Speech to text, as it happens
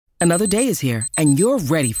Another day is here, and you're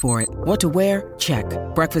ready for it. What to wear? Check.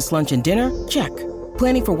 Breakfast, lunch, and dinner? Check.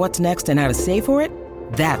 Planning for what's next and how to save for it?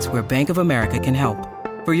 That's where Bank of America can help.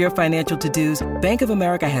 For your financial to-dos, Bank of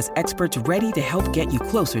America has experts ready to help get you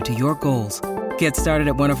closer to your goals. Get started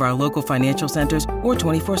at one of our local financial centers or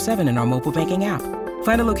 24/7 in our mobile banking app.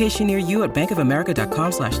 Find a location near you at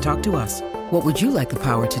bankofamerica.com/talktous. What would you like the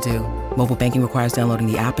power to do? Mobile banking requires downloading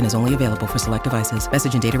the app and is only available for select devices.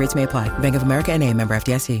 Message and data rates may apply. Bank of America N.A., member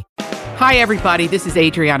FDIC. Hi, everybody. This is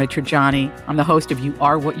Adriana Trajani. I'm the host of You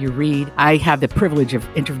Are What You Read. I have the privilege of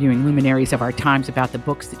interviewing luminaries of our times about the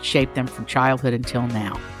books that shaped them from childhood until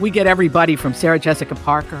now. We get everybody from Sarah Jessica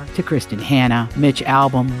Parker to Kristen Hanna, Mitch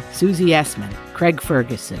Albom, Susie Essman, Craig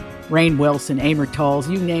Ferguson, Rainn Wilson, Amor Tolls,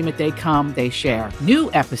 you name it, they come, they share.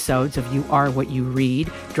 New episodes of You Are What You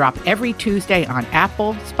Read drop every Tuesday on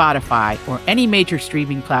Apple, Spotify, or any major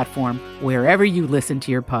streaming platform wherever you listen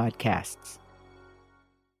to your podcasts.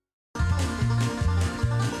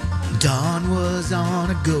 Dawn was on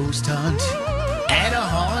a ghost hunt at a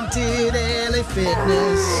haunted LA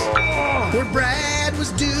Fitness where Brad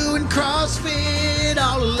was doing CrossFit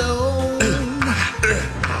all alone.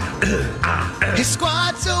 His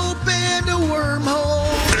squats opened a wormhole,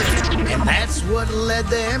 and that's what led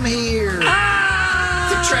them here.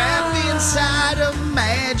 They're trapped inside a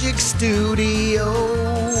magic studio.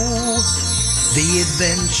 The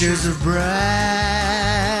Adventures of Bradley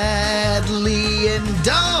and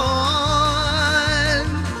Dawn.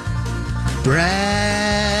 Bradley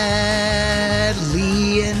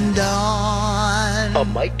and Dawn. A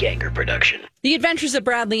Mike Ganger production. The Adventures of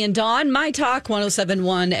Bradley and Dawn, My Talk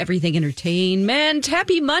 107.1, Everything Entertainment.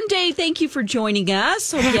 Happy Monday. Thank you for joining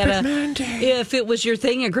us. Hope you had if it was your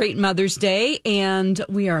thing, a great Mother's Day. And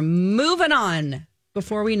we are moving on.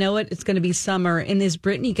 Before we know it, it's going to be summer. And is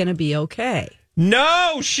Brittany going to be okay?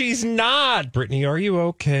 No, she's not. Brittany, are you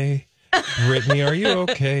okay? Brittany, are you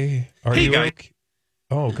okay? Are you okay?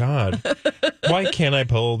 Oh, God. Why can't I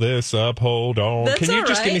pull this up? Hold on. That's Can you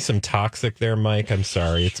just right. give me some toxic there, Mike? I'm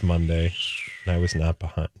sorry. It's Monday. I was not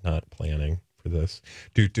planning for this.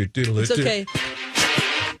 It's okay.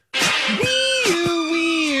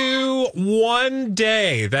 One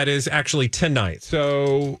day. That is actually tonight.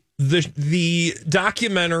 So the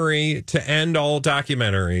documentary to end all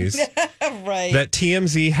documentaries Right. that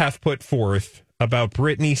TMZ have put forth about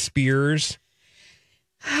Britney Spears.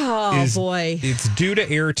 Oh, boy. It's due to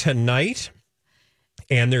air tonight,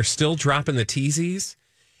 and they're still dropping the teasies.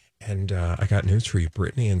 And I got news for you.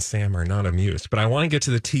 Brittany and Sam are not amused, but I want to get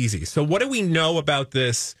to the teasies. So what do we know about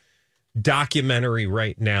this documentary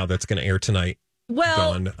right now that's going to air tonight,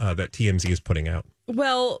 Dawn, that TMZ is putting out?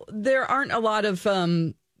 Well, there aren't a lot of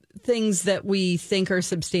things that we think are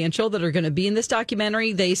substantial that are going to be in this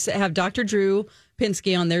documentary. They have Dr. Drew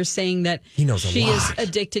Pinsky on there saying that he knows she is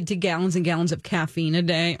addicted to gallons and gallons of caffeine a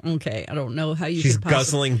day. Okay, I don't know how you She's could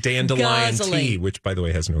possibly... guzzling dandelion tea, which, by the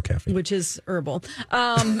way, has no caffeine. Which is herbal.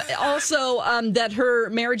 Also, that her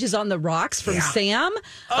marriage is on the rocks from Sam.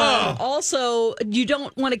 Also, you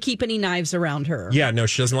don't want to keep any knives around her. Yeah, no,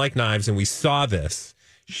 she doesn't like knives, and we saw this.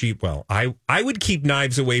 I would keep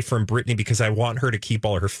knives away from Britney because I want her to keep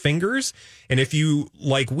all her fingers. And if you,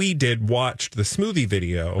 like we did, watched the smoothie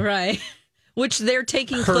video, right, which they're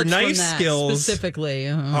taking her clips knife from that skills specifically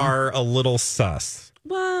are a little sus.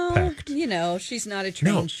 Well, packed. She's not a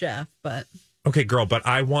trained chef, but okay, girl. But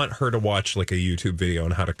I want her to watch like a YouTube video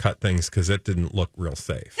on how to cut things because it didn't look real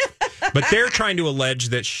safe. But they're trying to allege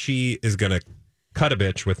that she is going to cut a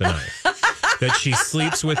bitch with a knife. That she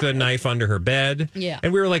sleeps with a knife under her bed. Yeah.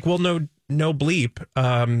 And we were like, well, no bleep.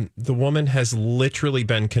 The woman has literally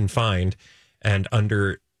been confined and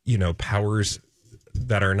under, powers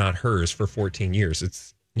that are not hers for 14 years.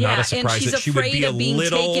 It's not a surprise that she would be a being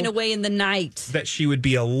little taken away in the night. That she would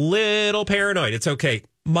be a little paranoid. It's okay.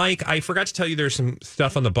 Mike, I forgot to tell you there's some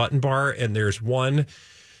stuff on the button bar, and there's one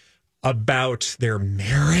about their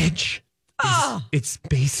marriage. Oh. It's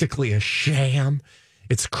basically a sham.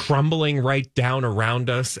 It's crumbling right down around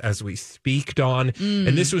us as we speak, Dawn.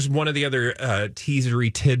 And this was one of the other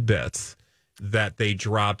teasery tidbits that they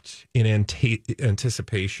dropped in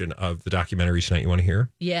anticipation of the documentary tonight. You want to hear?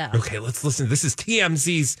 Yeah. Okay, let's listen. This is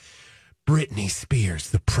TMZ's Britney Spears,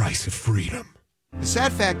 The Price of Freedom. The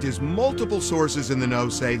sad fact is multiple sources in the know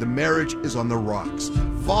say the marriage is on the rocks,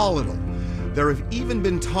 volatile. There have even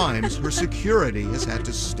been times her security has had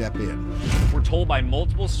to step in. We're told by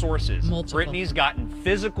multiple sources Britney's gotten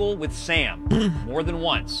physical with Sam more than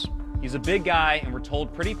once. He's a big guy, and we're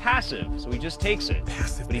told pretty passive, so he just takes it.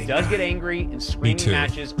 But he does get angry, and screaming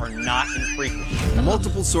matches are not infrequent.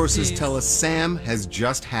 Multiple sources tell us Sam has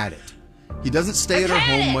just had it. He doesn't stay at her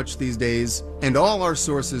home much these days, and all our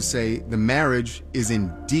sources say the marriage is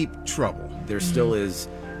in deep trouble. There still is,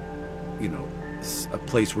 a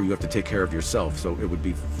place where you have to take care of yourself. So it would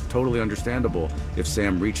be totally understandable if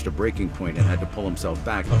Sam reached a breaking point and had to pull himself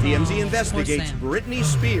back. TMZ investigates Britney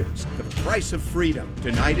Spears, the price of freedom.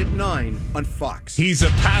 Tonight at 9 on Fox. He's a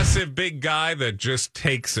passive big guy that just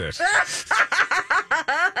takes it.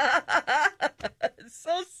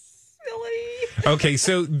 So silly. Okay,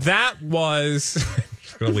 so that was... I'm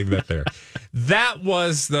just going to leave that there. That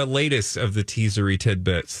was the latest of the teasery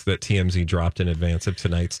tidbits that TMZ dropped in advance of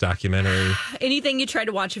tonight's documentary. Anything you try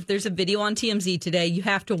to watch, if there's a video on TMZ today, you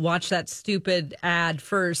have to watch that stupid ad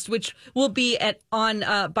first, which will be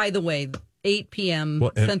by the way, 8 p.m.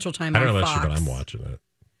 Central Time on Fox. I don't know about you, but I'm watching it.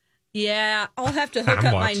 Yeah, I'll have to hook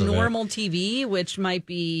up my normal TV, which might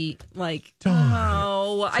be like,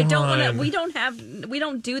 I don't want to. We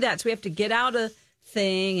don't do that, so we have to get out a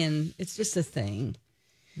thing, and it's just a thing.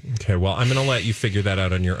 Okay, well, I'm going to let you figure that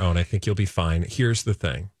out on your own. I think you'll be fine. Here's the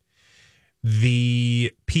thing.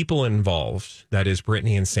 The people involved, that is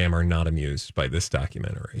Brittany and Sam, are not amused by this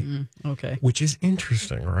documentary. Okay. Which is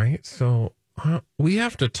interesting, right? So we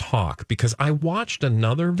have to talk, because I watched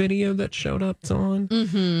another video that showed up on.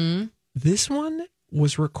 Mm-hmm. This one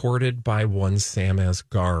was recorded by one Sam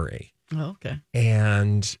Asghari. Oh, okay.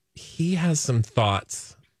 And he has some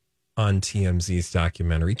thoughts on TMZ's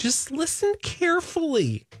documentary. Just listen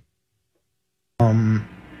carefully. The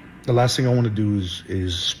last thing I want to do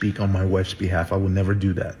is speak on my wife's behalf. I would never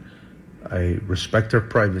do that. I respect her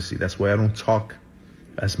privacy. That's why I don't talk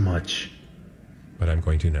as much. But I'm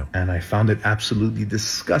going to now. And I found it absolutely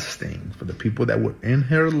disgusting for the people that were in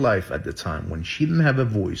her life at the time. When she didn't have a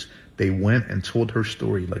voice, they went and told her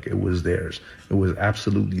story like it was theirs. It was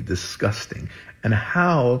absolutely disgusting. And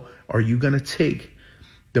how are you going to take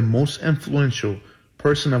the most influential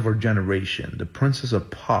person of our generation, the princess of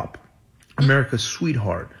pop, America's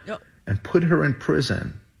sweetheart, and put her in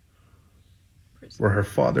prison where her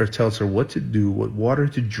father tells her what to do, what water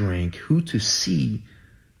to drink, who to see,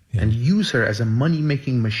 and use her as a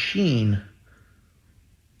money-making machine.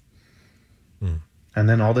 And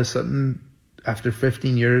then all of a sudden, after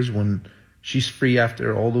 15 years, when she's free,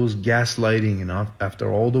 after all those gaslighting and after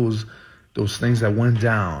all those things that went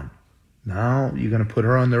down, now you're going to put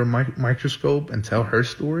her under a microscope and tell her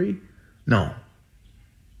story? No.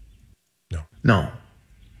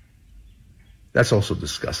 That's also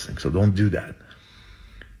disgusting. So don't do that.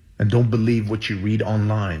 And don't believe what you read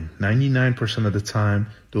online. 99% of the time,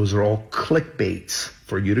 those are all clickbaits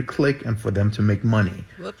for you to click and for them to make money.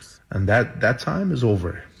 Whoops. And that time is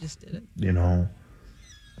over. Just did it.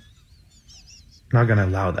 Not going to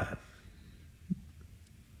allow that.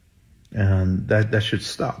 And that should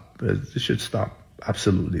stop. It should stop.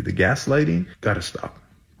 Absolutely. The gaslighting, got to stop.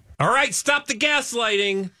 All right, stop the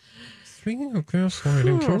gaslighting. Speaking of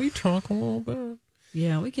gaslighting, can we talk a little bit?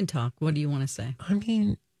 Yeah, we can talk. What do you want to say? I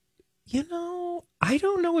mean, I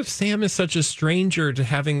don't know if Sam is such a stranger to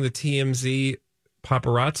having the TMZ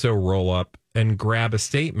paparazzo roll up and grab a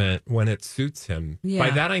statement when it suits him. Yeah.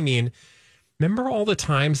 By that, I mean, remember all the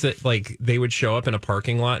times that they would show up in a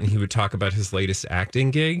parking lot and he would talk about his latest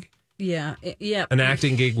acting gig? Yeah. An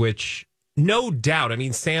acting gig, which no doubt, I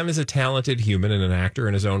mean, Sam is a talented human and an actor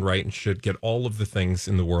in his own right and should get all of the things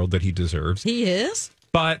in the world that he deserves. He is?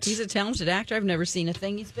 But he's a talented actor. I've never seen a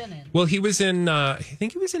thing he's been in. Well, he was in, I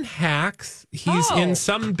think he was in Hacks. He's in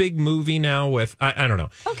some big movie now with, I don't know.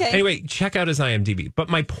 Okay. Anyway, check out his IMDb. But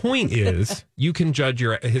my point is, you can judge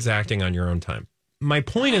his acting on your own time. My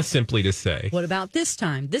point is simply to say. What about this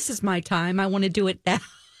time? This is my time. I want to do it now.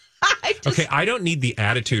 Okay, I don't need the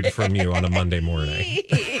attitude from you on a Monday morning.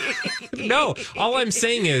 No, all I'm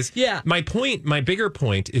saying is, my bigger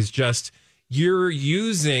point is just, you're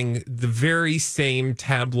using the very same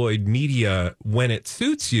tabloid media when it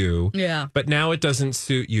suits you. Yeah. But now it doesn't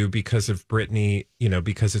suit you because of Brittany,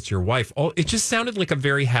 because it's your wife. It just sounded like a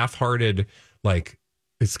very half-hearted,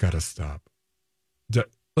 it's got to stop.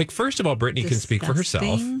 First of all, Brittany can speak for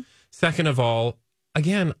herself. Second of all,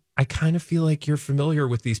 again, I kind of feel like you're familiar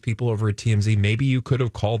with these people over at TMZ. Maybe you could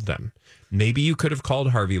have called them. Maybe you could have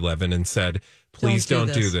called Harvey Levin and said, please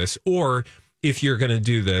don't do this. Or if you're going to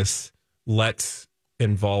do this, let's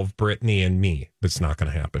involve Brittany and me. It's not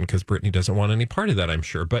going to happen because Brittany doesn't want any part of that, I'm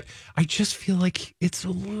sure. But I just feel like it's a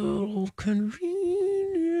little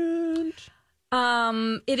convenient.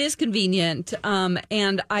 It is convenient.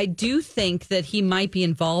 And I do think that he might be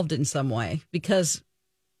involved in some way because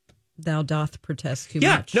thou doth protest too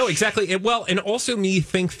much. Yeah, no, exactly. And also me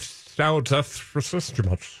thinks thou doth protest too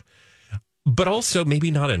much. But also maybe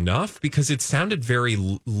not enough because it sounded very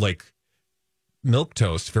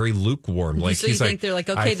milquetoast, very lukewarm. Like so you think they're like,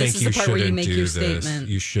 okay, this is the part where you make your statement.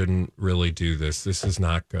 You shouldn't really do this. This is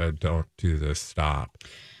not good. Don't do this. Stop.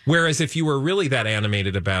 Whereas if you were really that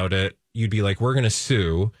animated about it, you'd be like, we're going to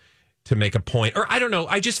sue to make a point. Or I don't know.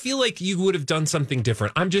 I just feel like you would have done something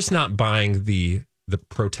different. I'm just not buying the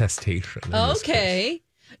protestation. Okay.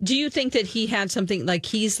 Do you think that he had something like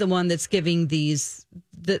he's the one that's giving these,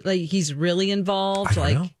 that like he's really involved?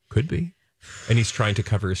 I don't know. Could be. And he's trying to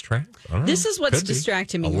cover his tracks. This is what's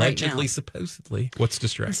distracting me right now. Allegedly, supposedly. What's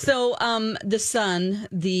distracting? So, the Sun,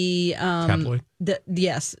 the tabloid.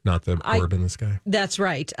 Yes, not the orb in the sky. That's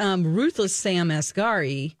right. Ruthless Sam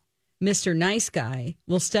Asghari, Mr. Nice Guy,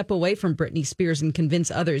 will step away from Britney Spears and convince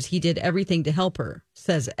others he did everything to help her,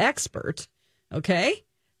 says expert. Okay,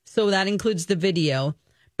 so that includes the video.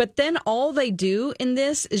 But then all they do in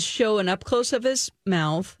this is show an up close of his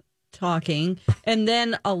mouth talking, and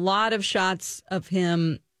then a lot of shots of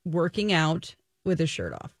him working out with his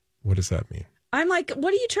shirt off. What does that mean? I'm like,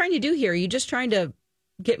 what are you trying to do here? Are you just trying to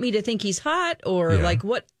get me to think he's hot, or like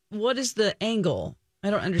what is the angle? I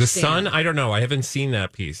don't understand. The Sun, I don't know. I haven't seen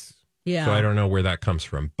that piece. Yeah. So I don't know where that comes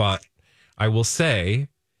from. But I will say,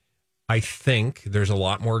 I think there's a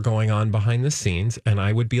lot more going on behind the scenes, and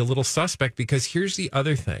I would be a little suspect because here's the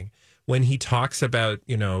other thing. When he talks about,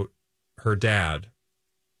 her dad,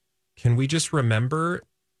 can we just remember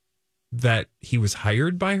that he was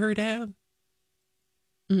hired by her dad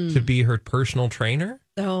to be her personal trainer?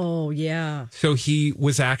 Oh, yeah. So he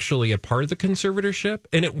was actually a part of the conservatorship,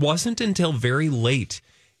 and it wasn't until very late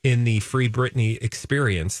in the Free Britney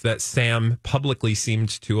experience that Sam publicly seemed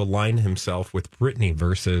to align himself with Britney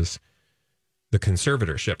versus the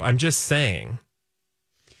conservatorship. I'm just saying,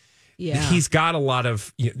 he's got a lot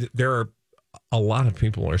of, there are a lot of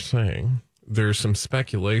people are saying there's some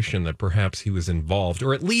speculation that perhaps he was involved,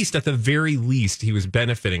 or at least at the very least, he was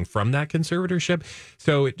benefiting from that conservatorship.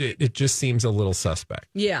 So it just seems a little suspect.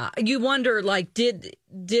 Yeah. You wonder, like, did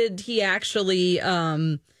he actually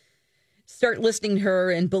start listening to her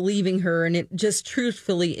and believing her, and it just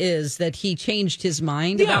truthfully is that he changed his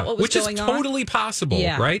mind about what was going on? Which is totally possible,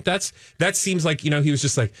 right? That seems like, he was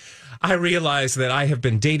just like, I realize that I have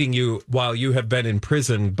been dating you while you have been in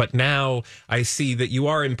prison, but now I see that you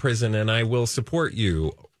are in prison and I will support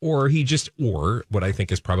you. Or what I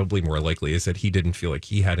think is probably more likely is that he didn't feel like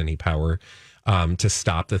he had any power to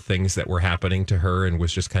stop the things that were happening to her, and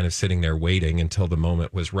was just kind of sitting there waiting until the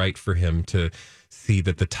moment was right for him to see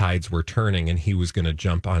that the tides were turning and he was going to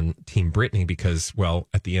jump on Team Britney because, well,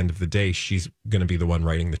 at the end of the day, she's going to be the one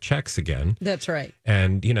writing the checks again. That's right.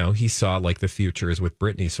 And, he saw like the future is with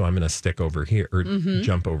Britney, so I'm going to stick over here or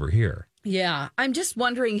jump over here. Yeah. I'm just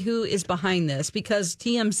wondering who is behind this, because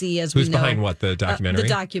TMZ, as Who's we know. Who's behind what, the documentary? The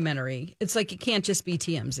documentary. It's like it can't just be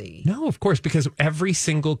TMZ. No, of course, because every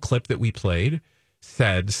single clip that we played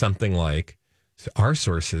said something like, our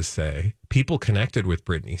sources say, people connected with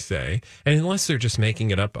Britney say, and unless they're just making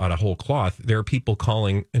it up out of whole cloth, there are people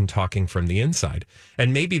calling and talking from the inside.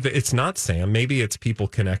 And maybe it's not Sam, maybe it's people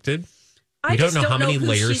connected. I don't know how many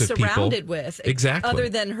layers she's of people surrounded with, exactly, other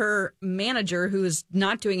than her manager, who is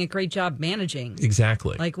not doing a great job managing.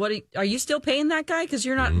 Exactly. Like, what are you still paying that guy? Because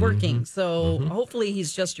you're not working. So hopefully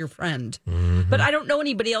he's just your friend. But I don't know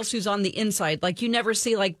anybody else who's on the inside. Like, you never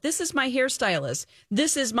see, like, this is my hairstylist,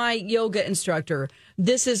 this is my yoga instructor,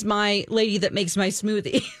 this is my lady that makes my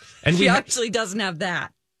smoothie. And she actually doesn't have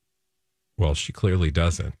that. Well, she clearly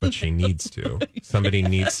doesn't, but she needs to. Somebody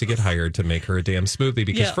needs to get hired to make her a damn smoothie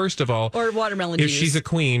because, first of all, or watermelon if juice. She's a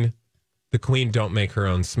queen, the queen don't make her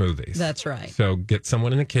own smoothies. That's right. So get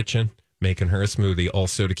someone in the kitchen making her a smoothie,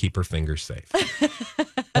 also to keep her fingers safe.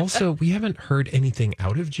 Also, we haven't heard anything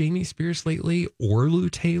out of Jamie Spears lately or Lou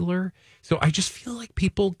Taylor. So I just feel like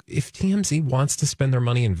people, if TMZ wants to spend their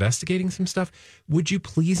money investigating some stuff, would you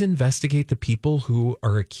please investigate the people who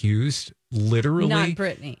are accused literally not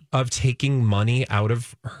Britney of taking money out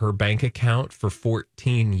of her bank account for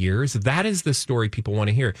 14 years? That is the story people want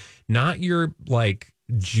to hear, not your like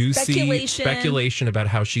juicy speculation about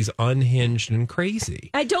how she's unhinged and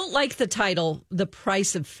crazy. I don't like the title, The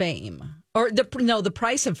Price of Fame. Or the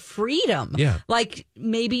price of freedom. Yeah. Like,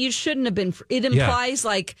 maybe you shouldn't have been. It implies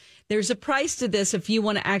like there's a price to this if you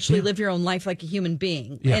want to actually live your own life like a human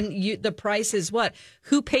being. Yeah. And the price is what?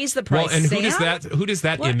 Who pays the price? Well, and Sam? who does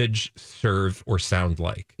that image serve or sound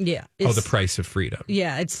like? Yeah. The price of freedom.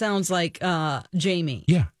 Yeah, it sounds like Jamie.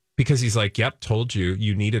 Yeah. Because he's like, yep, told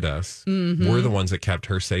you needed us. Mm-hmm. We're the ones that kept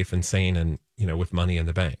her safe and sane and, with money in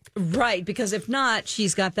the bank. Right. Because if not,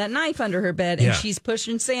 she's got that knife under her bed and she's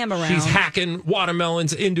pushing Sam around. She's hacking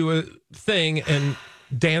watermelons into a thing and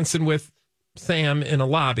dancing with Sam in a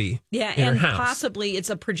lobby in her house. Possibly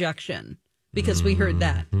it's a projection. because we heard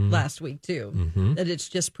that last week too, that it's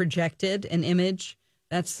just projected an image.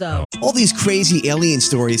 That's All these crazy alien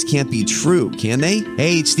stories can't be true, can they?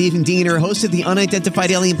 Hey, it's Stephen Diener, host of the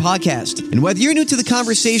Unidentified Alien Podcast. And whether you're new to the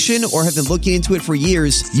conversation or have been looking into it for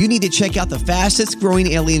years, you need to check out the fastest growing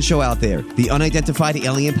alien show out there, the Unidentified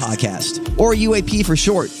Alien Podcast, or UAP for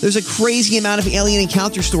short. There's a crazy amount of alien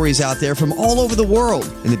encounter stories out there from all over the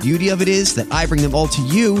world. And the beauty of it is that I bring them all to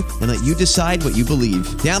you and let you decide what you believe.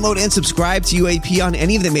 Download and subscribe to UAP on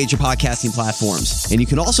any of the major podcasting platforms. And you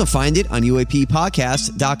can also find it on UAPpodcast.com.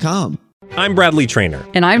 I'm Bradley Trainer.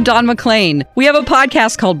 And I'm Don McClain. We have a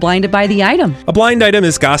podcast called Blinded by the Item. A blind item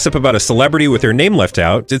is gossip about a celebrity with their name left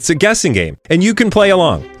out. It's a guessing game, and you can play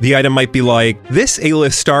along. The item might be like, this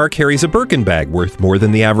A-list star carries a Birkin bag worth more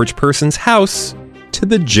than the average person's house to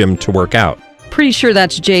the gym to work out. Pretty sure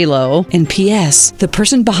that's J-Lo. And P.S. the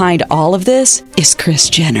person behind all of this is Kris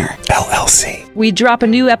Jenner, LLC. We drop a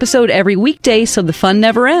new episode every weekday so the fun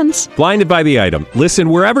never ends. Blinded by the Item. Listen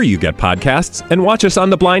wherever you get podcasts and watch us on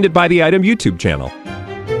the Blinded by the Item YouTube channel.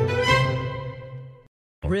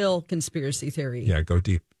 Real conspiracy theory. Yeah, go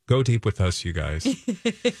deep. Go deep with us, you guys.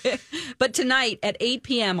 But tonight at 8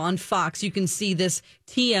 p.m. on Fox, you can see this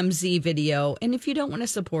TMZ video. And if you don't want to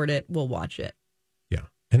support it, we'll watch it.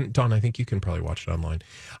 And Dawn, I think you can probably watch it online.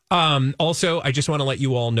 Also, I just want to let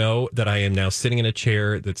you all know that I am now sitting in a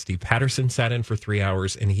chair that Steve Patterson sat in for 3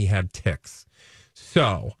 hours, and he had tics.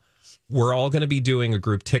 So we're all going to be doing a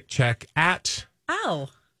group tick check at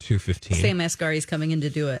 2:15. Sam Asghari's coming in to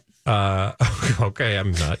do it. Okay,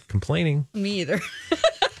 I'm not complaining. Me either.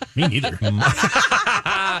 Me neither.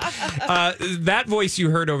 That voice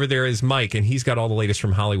you heard over there is Mike, and he's got all the latest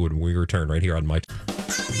from Hollywood when we return right here on My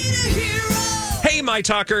Hey, My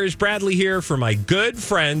Talkers, Bradley here for my good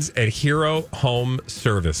friends at Hero Home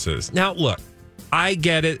Services. Now, look, I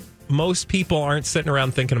get it. Most people aren't sitting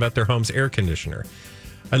around thinking about their home's air conditioner.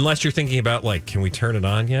 Unless you're thinking about, like, can we turn it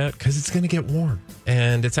on yet? Because it's going to get warm.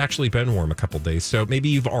 And it's actually been warm a couple days. So maybe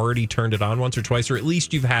you've already turned it on once or twice, or at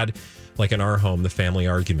least you've had, like in our home, the family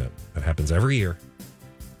argument. That happens every year.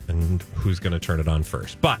 And who's going to turn it on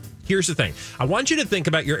first? But here's the thing. I want you to think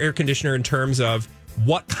about your air conditioner in terms of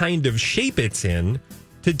what kind of shape it's in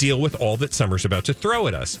to deal with all that summer's about to throw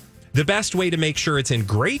at us. The best way to make sure it's in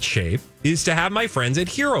great shape is to have my friends at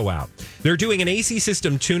Hero out. They're doing an AC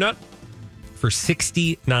system tune-up for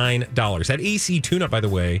 $69. That AC tune-up, by the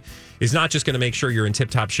way, is not just going to make sure you're in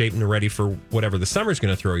tip-top shape and ready for whatever the summer's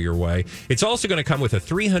going to throw your way. It's also going to come with a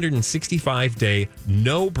 365-day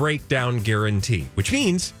no-breakdown guarantee, which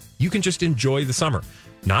means you can just enjoy the summer,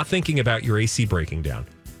 not thinking about your AC breaking down.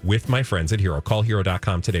 With my friends at Hero. Call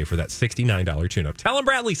Hero.com today for that $69 tune-up. Tell them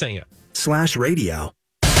Bradley sent you. /radio.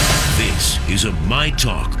 This is a My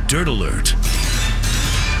Talk Dirt Alert.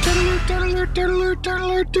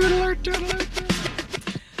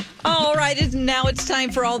 All right, now it's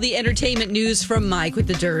time for all the entertainment news from Mike with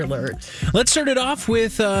the Dirt Alert. Let's start it off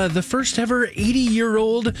with the first ever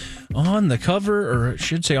 80-year-old on the cover, or I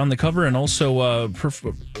should say on the cover, and also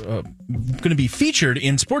going to be featured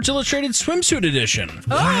in Sports Illustrated Swimsuit Edition.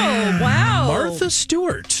 Oh, wow. Martha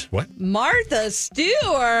Stewart. What? Martha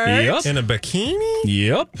Stewart? Yep. In a bikini?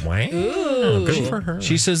 Yep. Wow. Ooh. Good for her.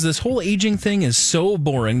 She says this whole aging thing is so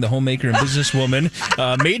boring. The homemaker and businesswoman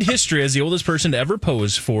made history as the oldest person to ever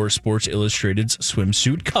pose for Sports Illustrated's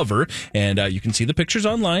swimsuit cover. And you can see the pictures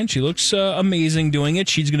online. She looks amazing doing it.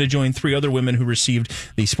 She's going to join 3 other women who received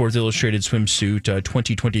the Sports Illustrated swimsuit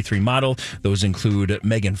 2023 model. Those include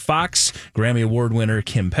Megan Fox, Grammy Award winner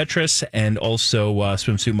Kim Petras, and also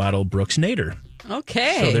swimsuit model Brooks Nader.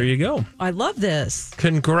 Okay. So there you go. I love this.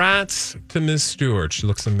 Congrats to Miss Stewart. She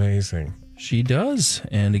looks amazing. She does.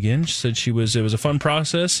 And again, she said it was a fun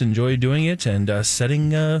process, enjoyed doing it, and setting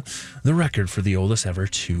the record for the oldest ever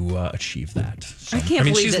to achieve that. So, I can't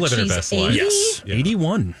believe she's that living her she's best 80? life. Yes. Yeah.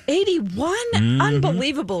 81. 81? Mm-hmm.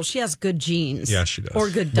 Unbelievable. She has good genes. Yeah, she does. Or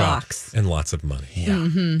good Well, docs. and lots of money. Yeah.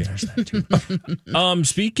 There's that too.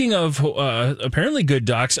 Speaking of apparently good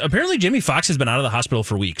docs, apparently Jamie Foxx has been out of the hospital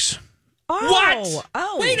for weeks. Oh, What?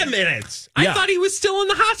 Oh. Wait a minute. Yeah. I thought he was still in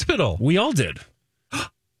the hospital. We all did.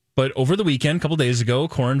 But over the weekend, a couple days ago,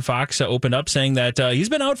 Corin Fox opened up saying that he's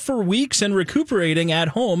been out for weeks and recuperating at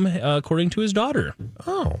home, according to his daughter.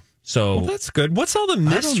 Oh. So well, that's good. What's all the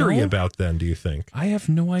mystery about then, do you think? I have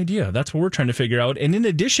no idea. That's what we're trying to figure out. And in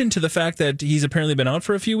addition to the fact that he's apparently been out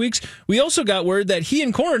for a few weeks, we also got word that he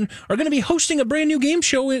and Korn are going to be hosting a brand new game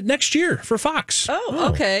show next year for Fox.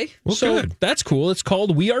 Oh, okay. Well, so good. That's cool. It's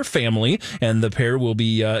called We Are Family, and the pair will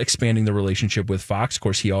be expanding the relationship with Fox. Of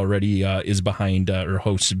course, he already is behind or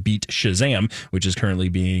hosts Beat Shazam, which is currently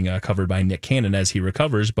being covered by Nick Cannon as he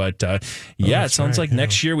recovers. But it sounds like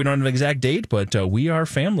next year, we don't have an exact date, but We Are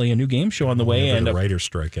Family, a new game show on the way. And the writer's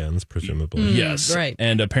strike ends, presumably. Yes. Right.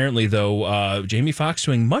 And apparently, though, Jamie Foxx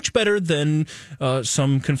doing much better than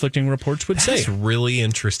some conflicting reports would say. That's really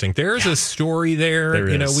interesting. There's a story there. There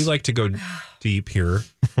is. We like to go deep here,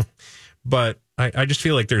 but I just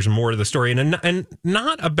feel like there's more to the story, and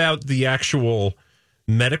not about the actual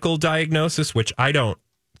medical diagnosis, which I don't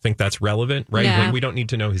think that's relevant, right? Yeah. Like, we don't need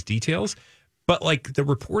to know his details, but like the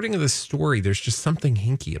reporting of the story, there's just something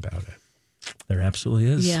hinky about it. There absolutely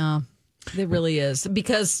is. Yeah, there really is.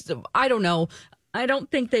 Because I don't know. I don't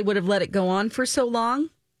think they would have let it go on for so long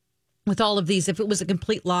with all of these. If it was a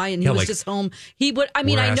complete lie and he was just home, he would. I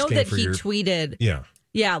mean, I know that he tweeted.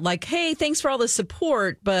 Yeah, like, hey, thanks for all the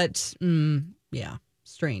support, but yeah.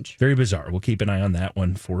 Strange. Very bizarre. We'll keep an eye on that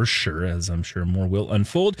one for sure, as I'm sure more will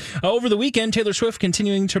unfold. Over the weekend, Taylor Swift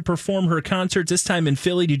continuing to perform her concerts, this time in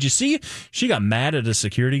Philly. Did you see? She got mad at a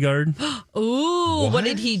security guard. Ooh, what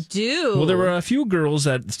did he do? Well, there were a few girls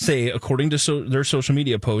that say, according to their social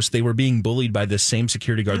media posts, they were being bullied by this same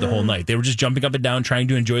security guard the whole night. They were just jumping up and down trying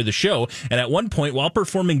to enjoy the show. And at one point, while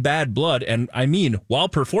performing Bad Blood, and I mean while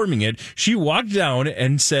performing it, she walked down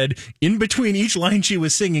and said, in between each line she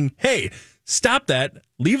was singing, hey, stop that.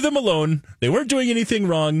 Leave them alone. They weren't doing anything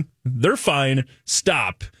wrong. They're fine.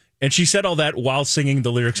 Stop. And she said all that while singing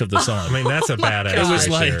the lyrics of the song. I mean, that's a badass. It was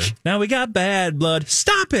like, sure. now we got bad blood.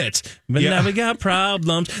 Stop it. But now we got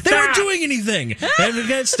problems. They weren't doing anything. And we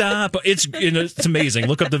can't stop. It's amazing.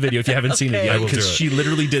 Look up the video if you haven't seen it yet. Because she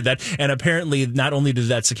literally did that. And apparently, not only did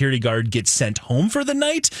that security guard get sent home for the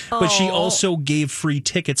night, but she also gave free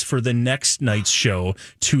tickets for the next night's show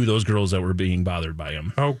to those girls that were being bothered by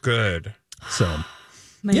him. Oh, good. So,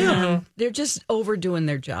 Man, they're just overdoing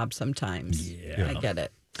their job sometimes. Yeah. I get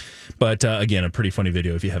it. But again, a pretty funny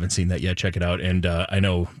video. If you haven't seen that yet, check it out. And I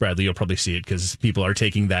know, Bradley, you'll probably see it because people are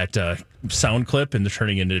taking that sound clip and they're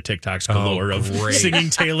turning it into TikToks galore of singing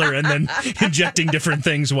Taylor and then injecting different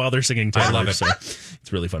things while they're singing Taylor. I love it. So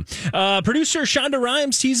it's really fun. Producer Shonda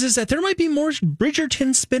Rhimes teases that there might be more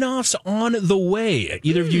Bridgerton spinoffs on the way.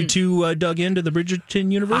 Either of you two dug into the Bridgerton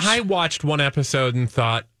universe? I watched one episode and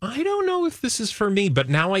thought, I don't know if this is for me, but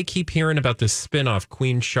now I keep hearing about this spinoff,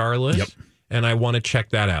 Queen Charlotte. Yep. And I want to check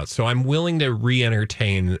that out. So I'm willing to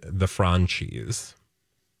re-entertain the franchise.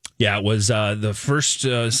 Yeah, it was the first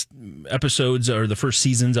episodes or the first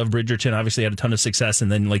seasons of Bridgerton obviously had a ton of success.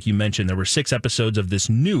 And then, like you mentioned, there were 6 episodes of this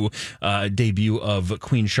new debut of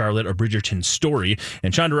Queen Charlotte or Bridgerton's story.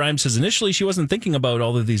 And Shonda Rhimes says initially she wasn't thinking about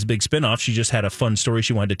all of these big spinoffs. She just had a fun story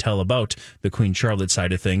she wanted to tell about the Queen Charlotte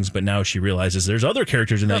side of things. But now she realizes there's other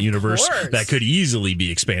characters in that universe that could easily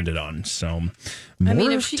be expanded on. So, I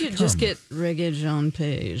mean, if she could just get Regé-Jean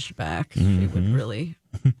Page back, she would really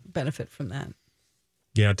benefit from that.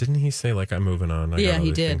 Yeah, didn't he say, like, I'm moving on? Yeah,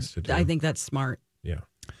 he did. I think that's smart. Yeah.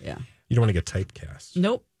 Yeah. You don't want to get typecast.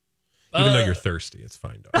 Nope. Even though you're thirsty, it's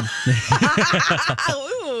fine. Well,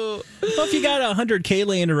 if you got $100K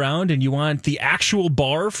laying around and you want the actual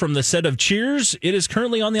bar from the set of Cheers, it is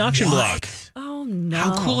currently on the auction block. Oh, no.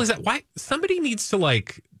 How cool is that? Why? Somebody needs to,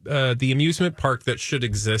 like, the amusement park that should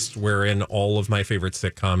exist wherein all of my favorite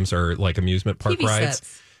sitcoms are, like, amusement park TV rides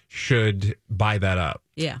sets. Should buy that up.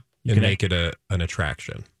 Yeah. And make it an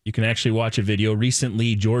attraction. You can actually watch a video.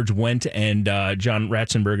 Recently, George Wendt and John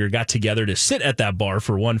Ratzenberger got together to sit at that bar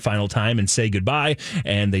for one final time and say goodbye.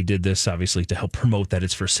 And they did this, obviously, to help promote that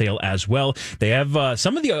it's for sale as well. They have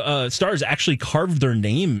some of the stars actually carved their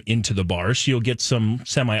name into the bar, so you'll get some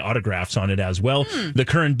semi-autographs on it as well. The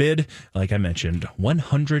current bid, like I mentioned,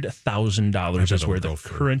 $100,000 is where the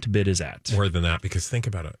current bid is at. More than that, because think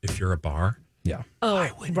about it. If you're a bar... Yeah. Oh,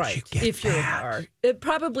 why wouldn't you get if you're a bar, it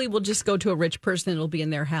probably will just go to a rich person. It'll be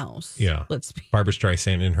in their house. Yeah. Let's be. Barbra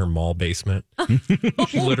Streisand in her mall basement.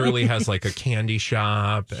 She literally has like a candy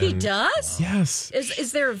shop. He does? Yes.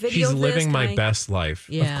 Is there a video? She's of this? living my best life.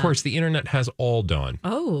 Yeah. Of course, the internet has all done.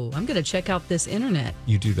 Oh, I'm going to check out this internet.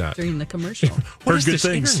 You do that during the commercial. What is this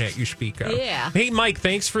internet you speak of? Yeah. Hey, Mike,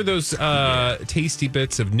 thanks for those tasty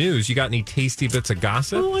bits of news. You got any tasty bits of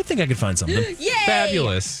gossip? Oh, I think I could find something. Yay!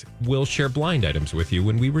 Fabulous. We'll share blind items with you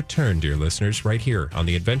when we return, dear listeners, right here on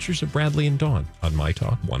The Adventures of Bradley and Dawn on My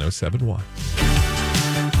Talk 107.1.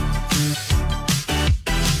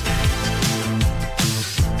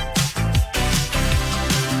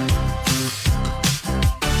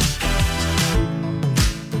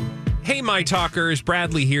 My Talkers.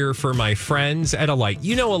 Bradley here for my friends at Alight.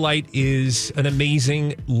 You know, Alight is an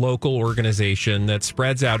amazing local organization that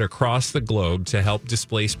spreads out across the globe to help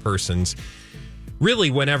displaced persons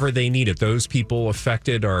really whenever they need it. Those people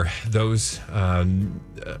affected are those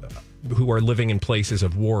who are living in places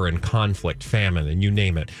of war and conflict, famine, and you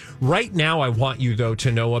name it. Right now, I want you, though, to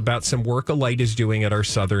know about some work Alight is doing at our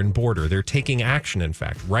southern border. They're taking action, in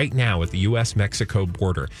fact, right now at the U.S.-Mexico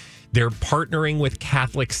border. They're partnering with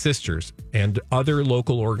Catholic Sisters and other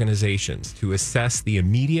local organizations to assess the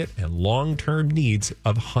immediate and long-term needs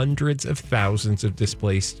of hundreds of thousands of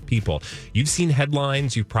displaced people. You've seen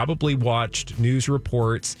headlines, you've probably watched news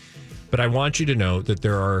reports, but I want you to know that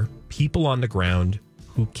there are people on the ground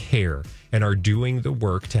who care and are doing the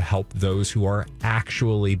work to help those who are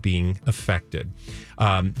actually being affected.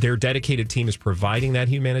 Their dedicated team is providing that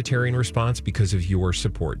humanitarian response because of your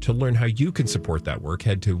support. To learn how you can support that work,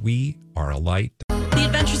 head to wearealight. The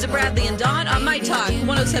Adventures of Bradley and Dawn on My Talk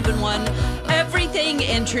 1071. Everything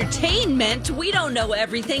Entertainment. We don't know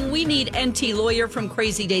everything. We need NT Lawyer from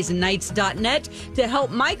crazydaysandnights.net to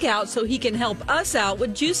help Mike out so he can help us out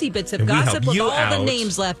with juicy bits of gossip with all the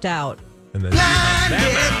names left out. And then that,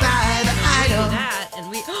 and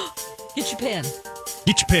we get your pen.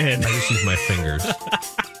 Get your pen. I just use my fingers.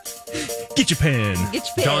 Get your pen. Get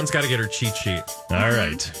your pen. Dawn's got to get her cheat sheet. All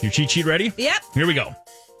right. Your cheat sheet ready? Yep. Here we go.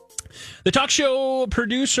 The talk show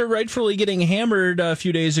producer rightfully getting hammered a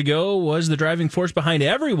few days ago was the driving force behind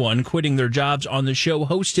everyone quitting their jobs on the show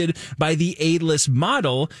hosted by the A-list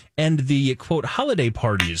model and the, quote, holiday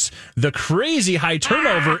parties. The crazy high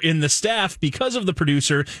turnover in the staff because of the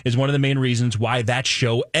producer is one of the main reasons why that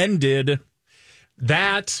show ended.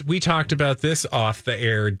 That, we talked about this off the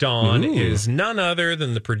air. Dawn is none other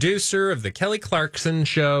than the producer of the Kelly Clarkson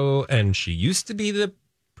Show, and she used to be the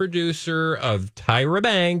producer of Tyra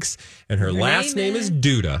Banks, and her last name is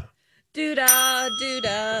Duda.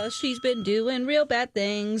 Duda. She's been doing real bad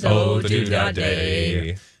things. Oh, the Duda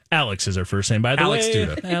day. Alex is her first name, by the way.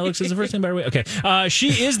 Duda. Alex is the first name, by the way. Okay.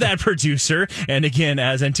 She is that producer. And again,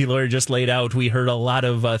 as NT Lawyer just laid out, we heard a lot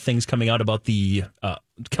of things coming out about the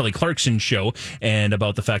Kelly Clarkson show and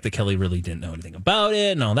about the fact that Kelly really didn't know anything about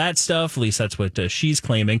it and all that stuff. At least that's what she's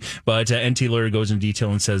claiming. But NT Lawyer goes in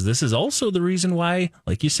detail and says this is also the reason why,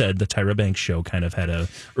 like you said, the Tyra Banks show kind of had a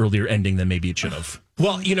earlier ending than maybe it should have.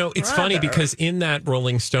 Well, you know, it's funny because in that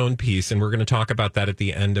Rolling Stone piece, and we're going to talk about that at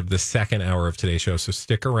the end of the second hour of today's show, so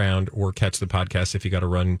stick around or catch the podcast if you got to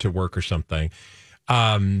run to work or something.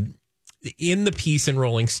 In the piece in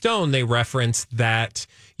Rolling Stone, they reference that,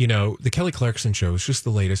 you know, the Kelly Clarkson show is just the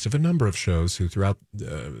latest of a number of shows who throughout,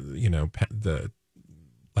 the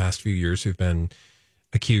last few years who've been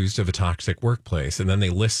accused of a toxic workplace. And then they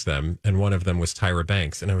list them, and one of them was Tyra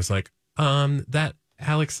Banks. And I was like, that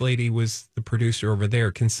Alex lady was the producer over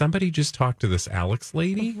there. Can somebody just talk to this Alex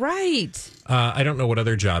lady? Right. I don't know what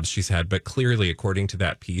other jobs she's had, but clearly, according to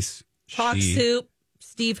that piece, Talk Soup,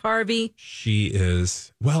 Steve Harvey. She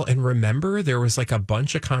is. Well, and remember, there was like a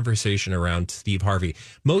bunch of conversation around Steve Harvey.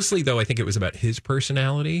 Mostly, though, I think it was about his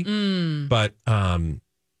personality. But,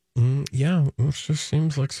 yeah, it just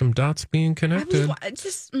seems like some dots being connected.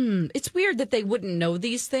 It's weird that they wouldn't know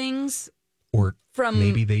these things. Or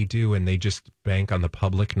maybe they do, and they just bank on the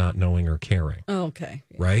public not knowing or caring. Oh, okay.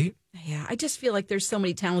 Right? Yeah, I just feel like there's so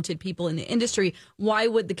many talented people in the industry. Why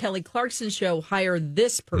would the Kelly Clarkson show hire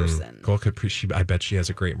this person? I bet she has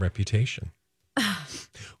a great reputation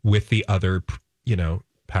with the other,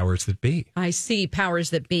 powers that be. I see, powers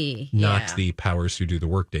that be. Not the powers who do the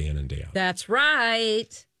work day in and day out. That's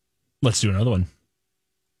right. Let's do another one.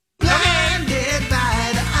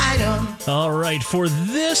 All right, for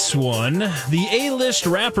this one, the A-list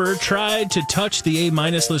rapper tried to touch the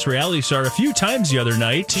A-minus list reality star a few times the other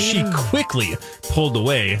night. She quickly pulled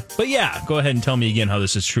away. But yeah, go ahead and tell me again how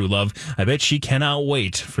this is true love. I bet she cannot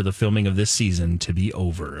wait for the filming of this season to be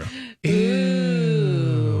over.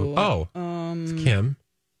 Ew. Oh, it's Kim.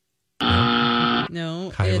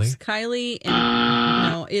 No, Kylie? It's Kylie.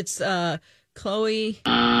 And no, it's Chloe.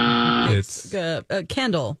 It's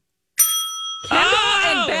Kendall. Kendall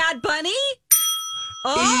and Bad Bunny?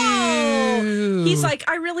 Oh, ew. He's like,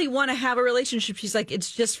 I really want to have a relationship. She's like,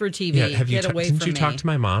 it's just for TV. Yeah, Didn't you talk to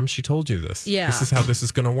my mom? She told you this. Yeah. This is how this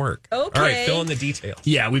is going to work. Okay. All right, fill in the details.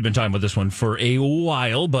 Yeah, we've been talking about this one for a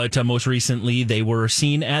while, but most recently they were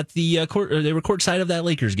seen at the they were courtside of that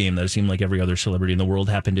Lakers game that it seemed like every other celebrity in the world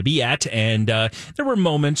happened to be at, and there were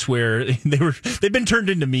moments where they've been turned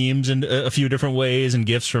into memes in a few different ways and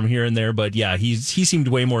gifs from here and there. But yeah, he seemed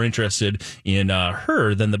way more interested in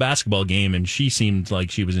her than the basketball game, and she seemed like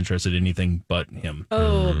she was interested in anything but him.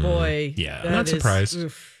 Oh boy, yeah, I'm not surprised.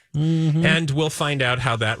 And we'll find out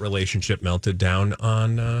how that relationship melted down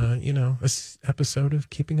on, episode of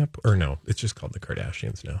Keeping Up. Or no, it's just called The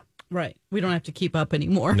Kardashians now. Right. We don't have to keep up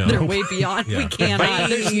anymore. No. They're way beyond. Yeah. We cannot.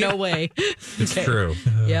 There's no way. It's true.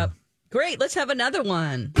 Yep. Great. Let's have another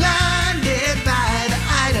one. Blinded by the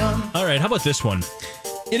item. All right, how about this one?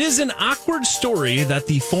 It is an awkward story that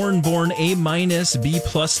the foreign-born A-B+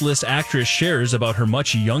 list actress shares about her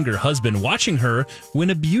much younger husband watching her win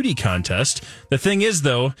a beauty contest. The thing is,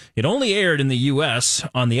 though, it only aired in the U.S.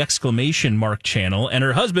 on the exclamation mark channel, and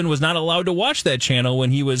her husband was not allowed to watch that channel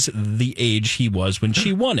when he was the age he was when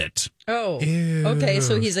she won it. Oh, okay.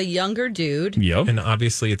 So he's a younger dude. Yep. And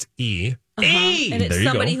obviously it's E. E! And it's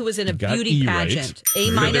somebody who was in a beauty pageant. Right.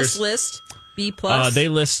 A- list. B+. They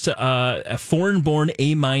list a foreign-born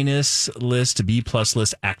A- list, B+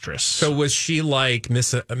 list actress. So was she like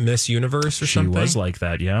Miss Universe or something? She was like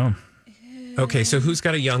that, yeah. Okay, so who's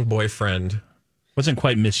got a young boyfriend? Wasn't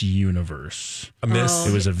quite Miss Universe. A Miss.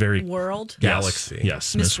 It was a very World Galaxy.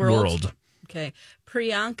 Yes, Miss World. Okay,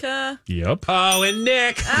 Priyanka. Yep. Oh, and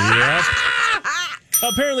Nick. Yep.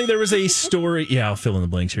 Apparently there was a story. Yeah, I'll fill in the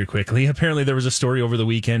blanks here quickly. Apparently there was a story over the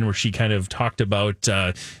weekend where she kind of talked about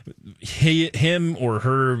him or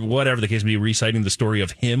her, whatever the case may be, reciting the story of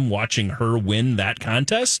him watching her win that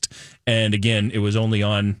contest. And again, it was only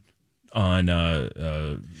on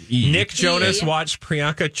E. Nick Jonas watched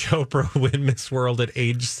Priyanka Chopra win Miss World at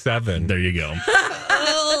age 7. There you go.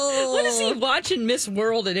 What is he watching Miss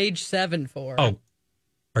World at age 7 for? Oh,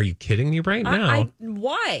 are you kidding me right now?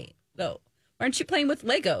 Why, though? Why aren't you playing with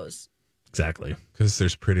Legos? Exactly. Because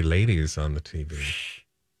there's pretty ladies on the TV.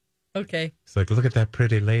 Okay. It's like, look at that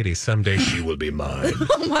pretty lady. Someday she will be mine.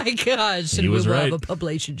 Oh, my gosh. He was right. Have a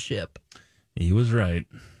publicationship. He was right.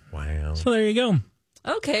 Wow. So there you go.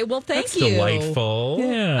 Okay, well, thank That's you. delightful.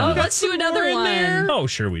 Yeah. Oh, let's do another one. Oh,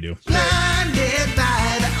 sure we do. Blinded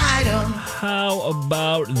by the item. How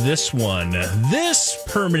about this one? This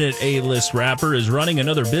permanent A-list rapper is running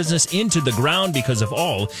another business into the ground because of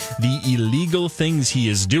all the illegal things he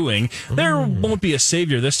is doing. There won't be a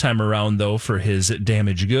savior this time around, though, for his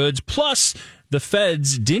damaged goods. Plus, the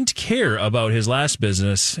feds didn't care about his last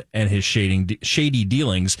business and his shady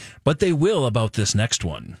dealings, but they will about this next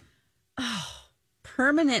one.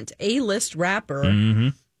 Permanent A-list rapper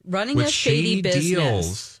running With a shady business.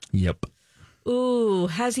 deals. Yep. Ooh,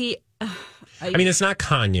 has he... I mean, it's not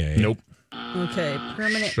Kanye. Nope. Okay,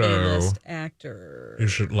 permanent So, A-list actor.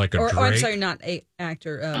 Is it like a Drake? I'm sorry, not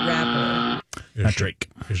actor, rapper. Not Drake.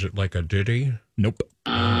 Is it like a Diddy? Nope.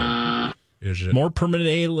 Is it More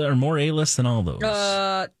permanent more A-list than all those.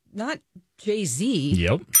 Not Jay-Z.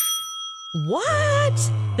 Yep. What?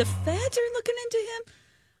 The feds are looking into him?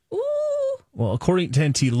 Ooh. Well, according to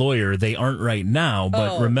NT Lawyer, they aren't right now,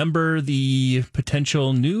 but remember the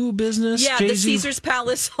potential new business? Yeah, Jay-Z? the Caesar's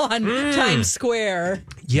Palace on Times Square.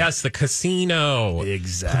 Yes, the casino.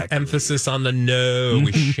 Exactly. Emphasis on the no.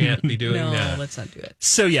 We shan't be doing that. No, let's not do it.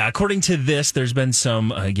 So, yeah, according to this, there's been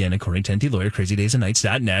some, again, according to NT Lawyer,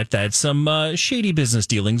 crazydaysandnights.net, that some shady business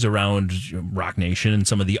dealings around Rock Nation and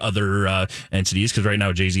some of the other entities, because right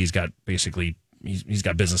now Jay-Z's got basically... He's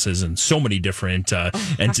got businesses in so many different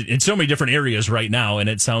and in so many different areas right now, and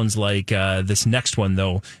it sounds like this next one,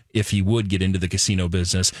 though, if he would get into the casino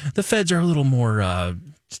business, the feds are a little more.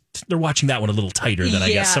 They're watching that one a little tighter than I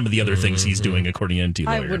guess some of the other things he's doing, according to NT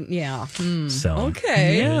Lawyer. I wouldn't. Yeah. So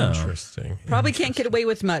okay. yeah. Interesting. Probably can't get away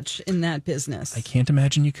with much in that business. I can't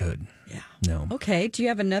imagine you could. Yeah. No. Okay. Do you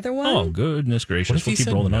have another one? Oh goodness gracious! What if We'll he keep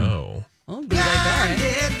said rolling on. no? Oh, be like, all right.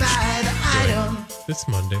 Blinded by the item. It's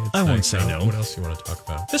Monday. It's I won't nice say out. no. What else do you want to talk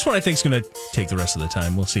about? This one I think is going to take the rest of the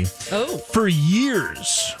time. We'll see. Oh. For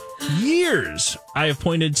years, I have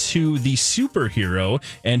pointed to the superhero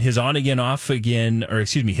and his on and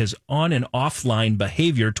offline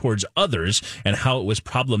behavior towards others and how it was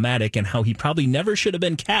problematic and how he probably never should have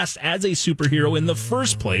been cast as a superhero in the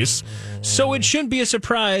first place. So it shouldn't be a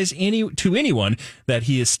surprise to anyone that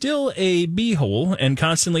he is still a beehole and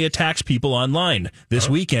constantly attacks people online. This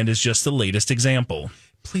weekend is just the latest example.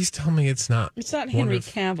 Please tell me it's not. It's not Henry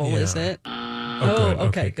Cavill, is it? Oh, good.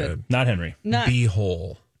 Okay, good. Not Henry.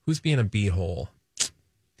 Beehole. Who's being a beehole?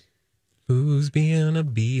 Who's being a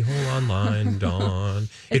beehole online, Dawn?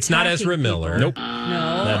 It's not Ezra Miller. Nope.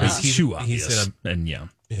 No. That is He's- too he's obvious. in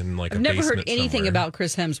and like I've a never heard basement anything somewhere. about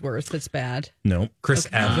Chris Hemsworth that's bad. Nope. Chris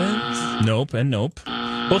Evans. Nope and nope.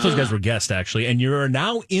 Both those guys were guests, actually, and you are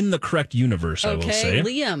now in the correct universe, I will say.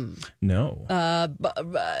 Liam. No.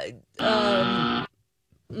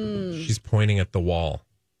 She's pointing at the wall.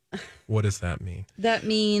 What does that mean? That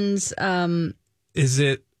means Is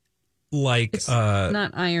it like it's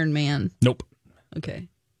not Iron Man. Nope. Okay.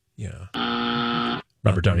 yeah?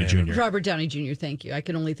 Robert Downey Jr. Robert Downey Jr., thank you. I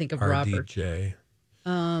can only think of Robert. RDJ.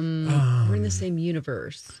 We're in the same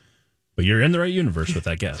universe. But you're in the right universe with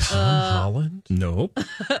that guess. Holland? Nope.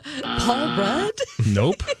 Paul Rudd?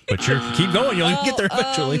 Nope. But keep going. You'll get there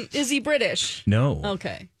eventually. Is he British? No.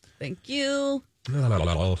 Okay. Thank you.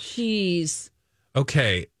 Jeez.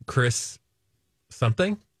 Okay, Chris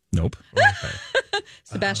something? Nope. Okay.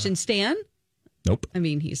 Sebastian Stan? Nope. I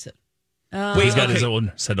mean, he's... He's got his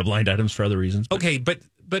own set of blind items for other reasons. Okay, but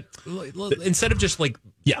instead of just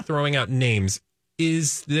throwing out names,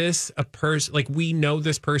 is this a person, we know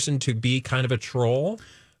this person to be kind of a troll?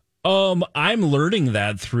 I'm learning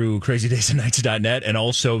that through crazydaysandnights.net, and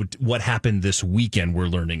also what happened this weekend. We're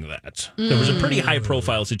learning that there was a pretty high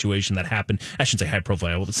profile situation that happened. I shouldn't say high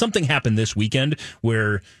profile, but something happened this weekend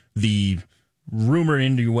where the rumor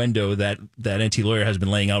and innuendo that NT Lawyer has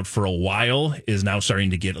been laying out for a while is now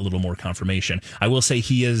starting to get a little more confirmation. I will say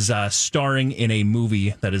he is starring in a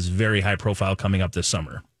movie that is very high profile coming up this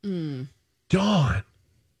summer. Dawn,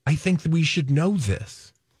 I think that we should know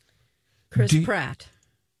this. Chris Pratt.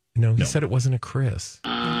 No, he said it wasn't a Chris.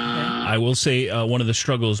 I will say one of the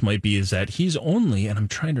struggles might be is that he's only, and I'm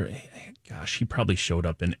trying to, gosh, he probably showed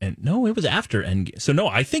up and no, it was after Endgame. So no,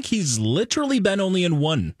 I think he's literally been only in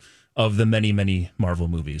one of the many, many Marvel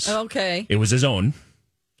movies. Okay. It was his own.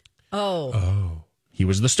 Oh. He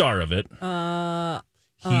was the star of it.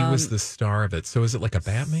 He was the star of it. So is it like a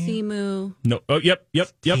Batman? Simu. No. Oh, yep.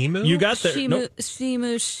 Simu? You got there.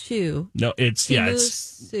 Simu Shu. No, it's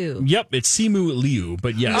Su. Yep, it's Simu Liu.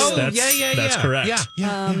 But yes, that's correct.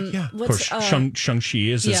 Yeah. Of course, Shang-Chi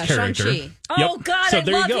is his character. Shang-Chi. Oh, God, so I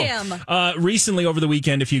there love you go. him. Recently, over the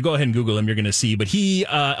weekend, if you go ahead and Google him, you're going to see. But he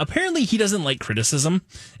apparently he doesn't like criticism,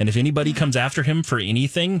 and if anybody comes after him for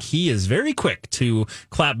anything, he is very quick to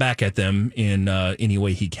clap back at them in any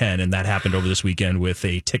way he can. And that happened over this weekend with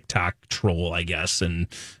a TikTok troll, I guess. And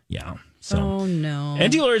yeah, so oh no,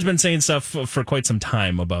 and Dealer's been saying stuff for quite some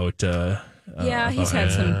time about. He's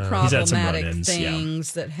had some problematic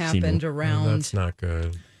things that happened around. That's not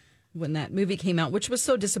good. When that movie came out, which was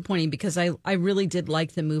so disappointing because I really did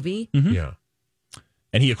like the movie. Mm-hmm. Yeah.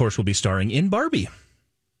 And he, of course, will be starring in Barbie.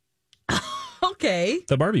 Okay.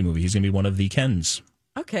 The Barbie movie. He's going to be one of the Kens.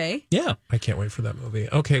 Okay. Yeah. I can't wait for that movie.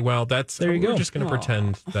 Okay, well, there you go. We're just going to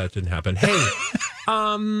pretend that didn't happen. Hey,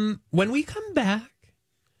 when we come back,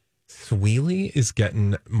 Sweelie is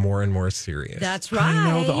getting more and more serious. That's right. I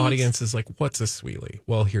know the audience is like, what's a Sweelie?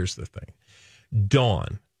 Well, here's the thing.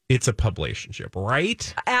 Dawn, it's a publicationship,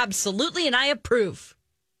 right? Absolutely, and I approve.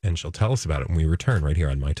 And she'll tell us about it when we return right here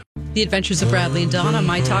on My Talk. The Adventures of Bradley and Dawn on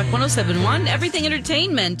My Talk 107.1, Everything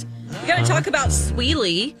Entertainment. We got to talk about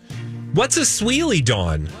Sweelie. What's a Sweelie,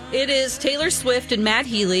 Dawn? It is Taylor Swift and Matt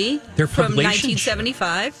Healy They're from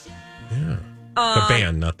 1975. Yeah. The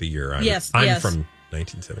band, not the year. I'm from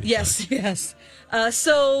 1975. Yes.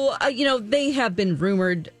 So, they have been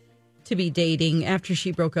rumored to be dating after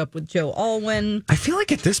she broke up with Joe Alwyn. I feel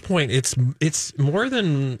like at this point it's more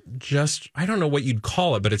than just, I don't know what you'd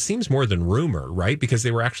call it, but it seems more than rumor, right? Because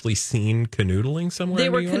they were actually seen canoodling somewhere. They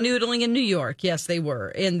were canoodling in New York. Yes, they were.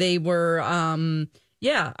 And they were out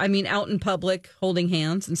in public holding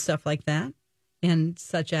hands and stuff like that. And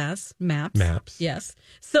such as Maps. Yes.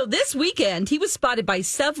 So this weekend, he was spotted by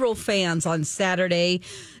several fans on Saturday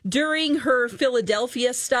during her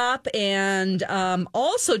Philadelphia stop. And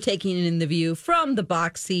also taking in the view from the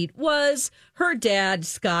box seat was her dad,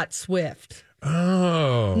 Scott Swift.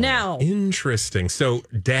 Oh. Now. Interesting. So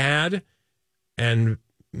dad and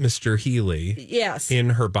Mr. Healy. Yes. In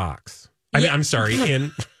her box. I'm sorry,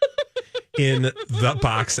 in the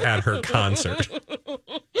box at her concert.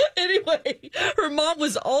 Anyway, her mom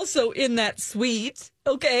was also in that suite,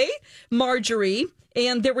 okay? Marjorie.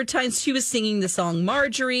 And there were times she was singing the song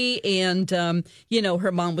Marjorie, and,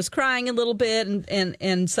 her mom was crying a little bit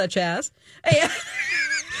and such as.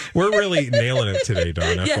 We're really nailing it today,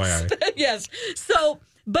 Dawn, FYI. Yes. So,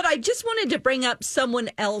 but I just wanted to bring up someone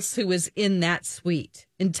else who was in that suite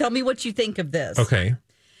and tell me what you think of this. Okay.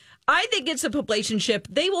 I think it's a publicationship.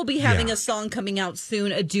 They will be having a song coming out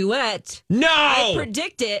soon, a duet. No! I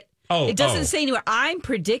predict it. It doesn't say anywhere. I'm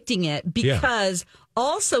predicting it because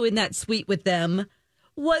also in that suite with them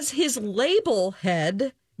was his label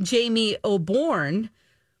head, Jamie O'Born,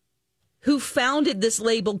 who founded this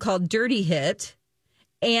label called Dirty Hit.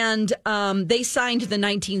 And they signed the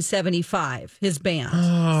 1975, his band.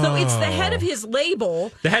 Oh. So it's the head of his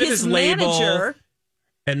label, the head of his manager, label,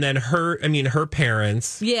 and then her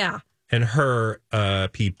parents, and her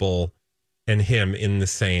people, and him in the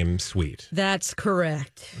same suite. That's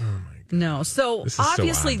correct. Oh my No. So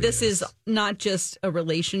obviously this is not just a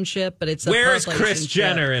relationship, but it's a Where's Kris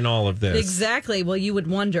Jenner in all of this? Exactly. Well, you would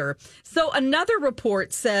wonder. So another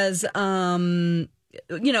report says,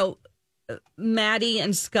 Maddie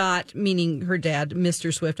and Scott, meaning her dad,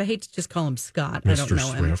 Mr. Swift. I hate to just call him Scott. I don't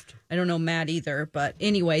know Swift. him. I don't know Matt either. But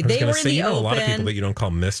anyway, they were in the open. A lot of people that you don't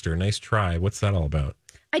call Mr. Nice try. What's that all about?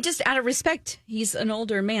 I just, out of respect, he's an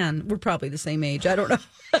older man. We're probably the same age. I don't know.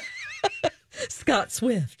 Scott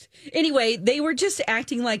Swift. Anyway, they were just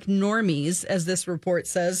acting like normies, as this report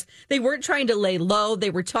says. They weren't trying to lay low.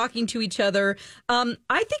 They were talking to each other. I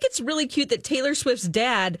think it's really cute that Taylor Swift's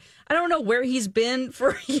dad, I don't know where he's been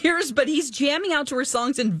for years, but he's jamming out to her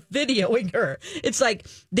songs and videoing her. It's like,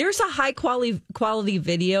 there's a high quality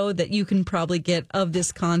video that you can probably get of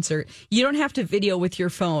this concert. You don't have to video with your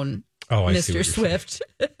phone. Oh, I Mr. Swift.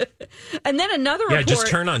 And then another report. Yeah, just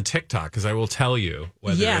turn on TikTok, because I will tell you,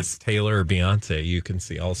 whether it's Taylor or Beyonce, you can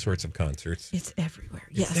see all sorts of concerts. It's everywhere.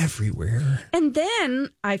 Yes. It's everywhere. And then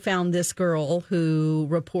I found this girl who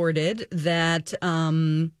reported that,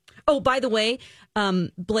 by the way,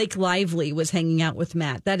 Blake Lively was hanging out with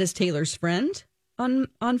Matt. That is Taylor's friend.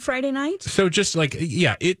 On Friday night. So just like,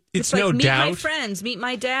 it's no like, meet doubt. Meet my friends, meet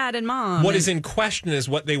my dad and mom. What is in question is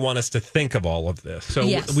what they want us to think of all of this. So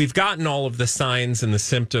we've gotten all of the signs and the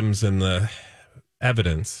symptoms and the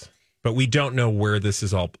evidence, but we don't know where this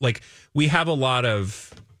is all. Like, we have a lot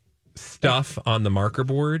of stuff on the marker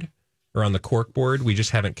board or on the cork board. We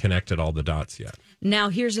just haven't connected all the dots yet. Now,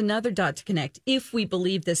 here's another dot to connect. If we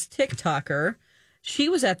believe this TikToker, she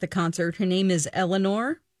was at the concert. Her name is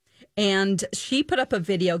Eleanor. And she put up a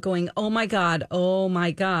video going, oh, my God.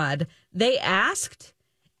 They asked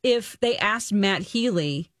Matt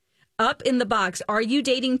Healy up in the box, are you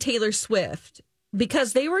dating Taylor Swift?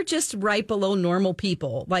 Because they were just right below normal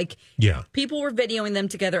people. Like, people were videoing them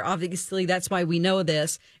together. Obviously, that's why we know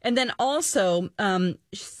this. And then also,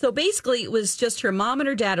 so basically, it was just her mom and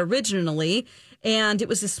her dad originally. And it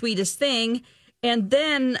was the sweetest thing. And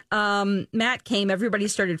then Matt came. Everybody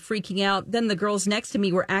started freaking out. Then the girls next to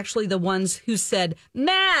me were actually the ones who said,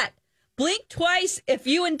 Matt, blink twice if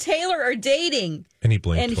you and Taylor are dating. And he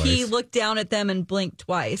blinked twice. And he looked down at them and blinked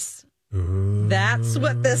twice. Ooh. That's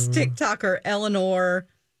what this TikToker, Eleanor,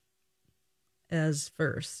 as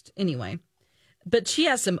first. Anyway. But she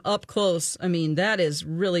has some up close. I mean, that is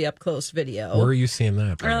really up close video. Where are you seeing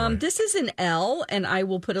that? This is an L, and I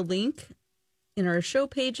will put a link in our show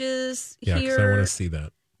pages here. Yeah, because I want to see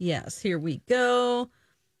that. Yes, here we go.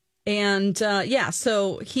 And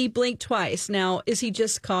so he blinked twice. Now, is he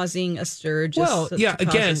just causing a stir?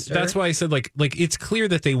 Again, that's why I said like it's clear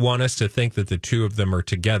that they want us to think that the two of them are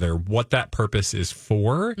together. What that purpose is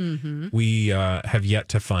for, we have yet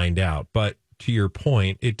to find out. But to your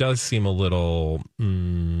point, it does seem a little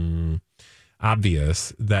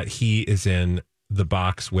obvious that he is in the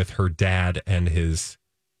box with her dad and his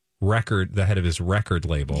the head of his record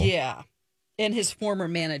label. Yeah. And his former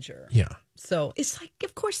manager. Yeah. So it's like,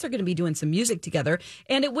 of course, they're going to be doing some music together.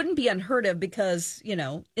 And it wouldn't be unheard of because,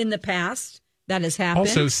 in the past, that has happened.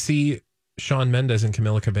 Also, see Shawn Mendes and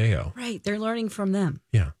Camila Cabello. Right. They're learning from them.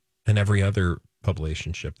 Yeah. And every other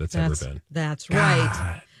publicationship that's ever been. That's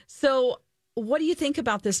right. So what do you think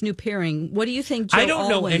about this new pairing? What do you think, Joe I don't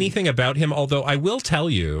know anything about him, although I will tell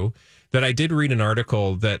you that I did read an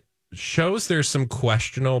article that shows there's some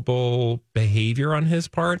questionable behavior on his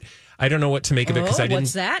part. I don't know what to make of it because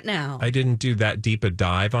what's that now? I didn't do that deep a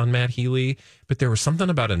dive on Matt Healy, but there was something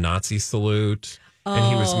about a Nazi salute,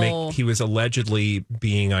 and he was allegedly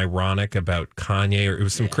being ironic about Kanye, or it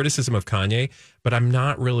was some criticism of Kanye, but I'm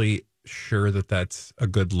not really sure that that's a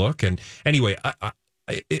good look. And anyway, I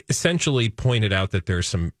essentially pointed out that there's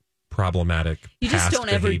some problematic. You just don't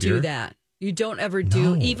ever do that. You don't ever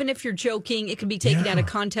do. Even if you're joking, it can be taken out of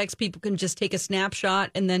context. People can just take a snapshot,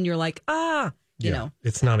 and then you're like,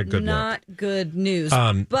 it's not a good look. Not good news.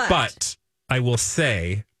 But I will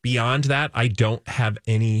say, beyond that, I don't have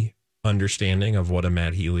any understanding of what a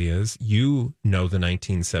Matt Healy is. You know the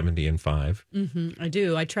 1970 and 5. Mm-hmm, I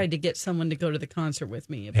do. I tried to get someone to go to the concert with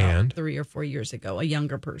me about 3 or 4 years ago, a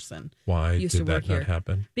younger person. Why did that not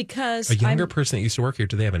happen? Because a younger person that used to work here,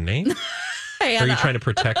 do they have a name? Are you trying to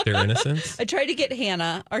protect their innocence? I tried to get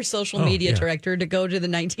Hannah, our social media director, to go to the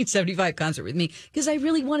 1975 concert with me because I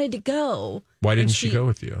really wanted to go. Why didn't she go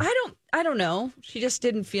with you? I don't know. She just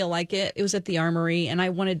didn't feel like it. It was at the Armory, and I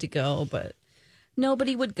wanted to go, but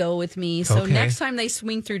nobody would go with me. So next time they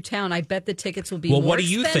swing through town, I bet the tickets will be more expensive. Well, what do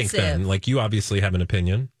you think then? Like, you obviously have an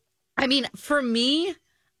opinion. I mean, for me,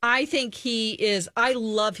 I think I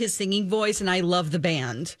love his singing voice and I love the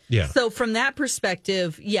band. Yeah. So from that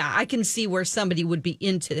perspective, I can see where somebody would be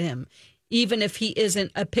into him. even if he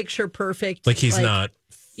isn't a picture perfect. Like he's not.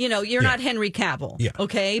 You know, you're not Henry Cavill. Yeah.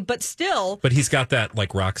 Okay. But still. But he's got that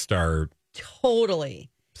like rock star. Totally.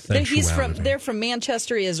 Sensuality. They're from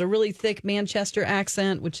Manchester. He has a really thick Manchester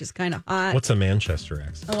accent, which is kind of hot. What's a Manchester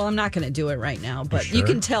accent? Oh, well, I'm not going to do it right now, but sure? you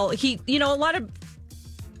can tell a lot of,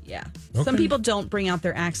 Some people don't bring out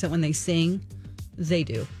their accent when they sing. They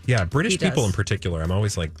do. Yeah, British people in particular. I'm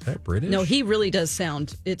always like, is that British? No, he really does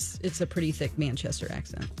sound, it's a pretty thick Manchester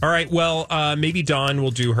accent. All right, well, maybe Dawn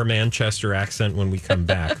will do her Manchester accent when we come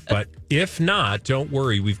back. But if not, don't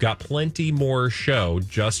worry. We've got plenty more show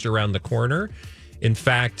just around the corner. In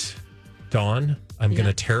fact, Dawn, I'm going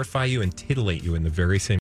to terrify you and titillate you in the very same